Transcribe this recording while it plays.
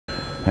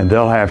and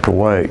they'll have to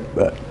wait.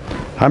 But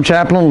I'm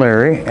Chaplain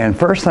Larry, and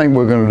first thing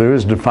we're going to do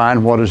is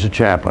define what is a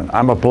chaplain.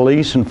 I'm a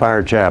police and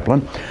fire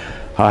chaplain.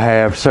 I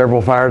have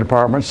several fire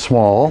departments,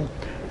 small,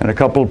 and a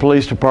couple of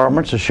police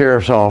departments, a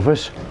sheriff's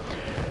office.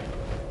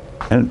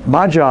 And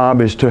my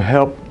job is to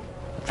help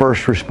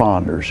first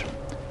responders.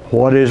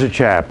 What is a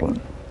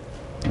chaplain?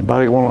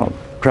 Anybody want to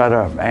try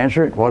to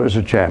answer it? What is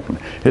a chaplain?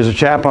 Is a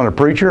chaplain a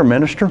preacher, a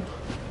minister?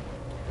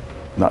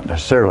 Not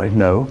necessarily,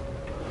 no.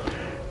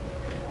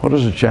 What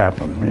is a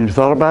chaplain? You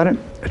thought about it?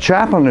 A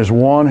chaplain is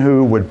one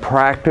who would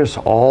practice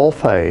all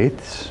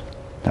faiths,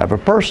 have a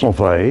personal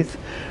faith,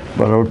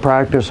 but would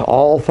practice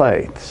all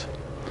faiths.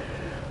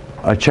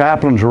 A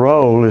chaplain's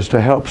role is to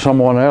help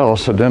someone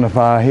else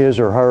identify his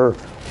or her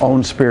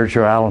own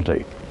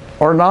spirituality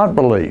or not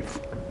belief.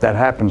 That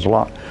happens a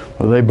lot.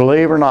 Whether they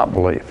believe or not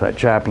believe, that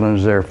chaplain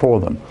is there for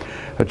them.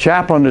 A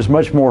chaplain is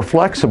much more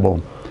flexible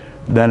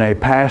than a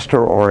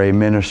pastor or a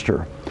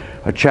minister.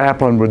 A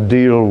chaplain would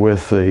deal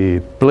with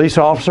the police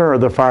officer or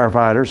the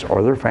firefighters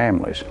or their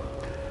families.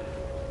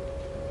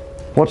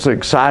 What's the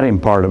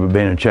exciting part of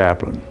being a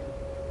chaplain?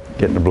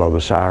 Getting to blow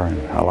the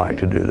siren. I like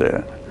to do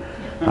that.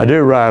 I do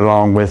ride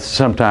along with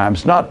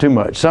sometimes, not too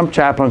much. Some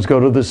chaplains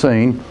go to the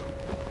scene.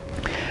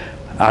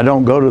 I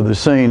don't go to the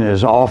scene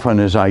as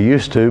often as I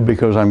used to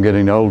because I'm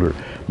getting older.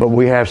 But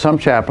we have some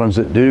chaplains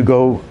that do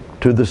go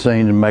to the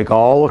scene and make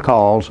all the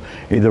calls,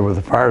 either with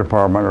the fire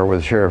department or with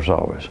the sheriff's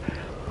office.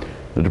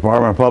 The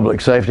Department of Public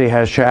Safety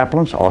has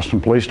chaplains.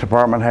 Austin Police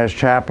Department has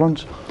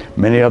chaplains.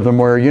 Many of them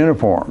wear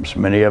uniforms.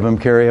 Many of them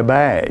carry a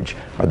badge.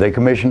 Are they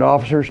commissioned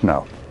officers?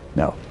 No,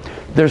 no.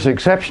 There's an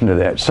exception to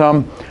that.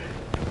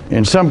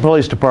 In some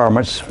police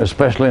departments,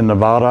 especially in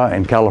Nevada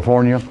and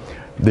California,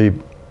 the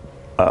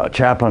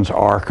chaplains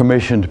are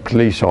commissioned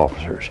police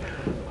officers.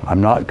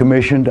 I'm not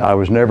commissioned. I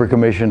was never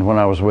commissioned when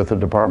I was with the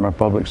Department of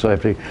Public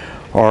Safety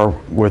or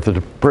with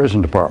the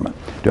prison department.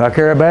 Do I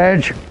carry a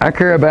badge? I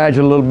carry a badge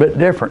a little bit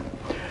different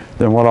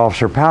than what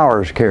Officer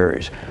Powers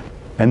carries.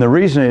 And the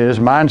reason is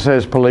mine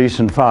says police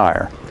and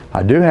fire.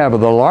 I do have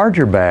the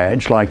larger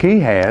badge like he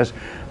has,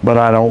 but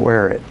I don't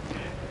wear it.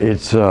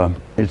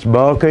 It's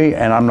bulky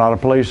and I'm not a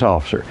police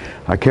officer.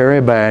 I carry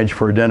a badge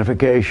for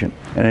identification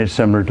and it's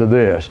similar to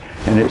this.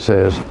 And it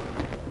says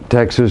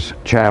Texas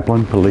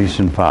Chaplain, Police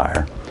and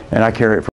Fire. And I carry it for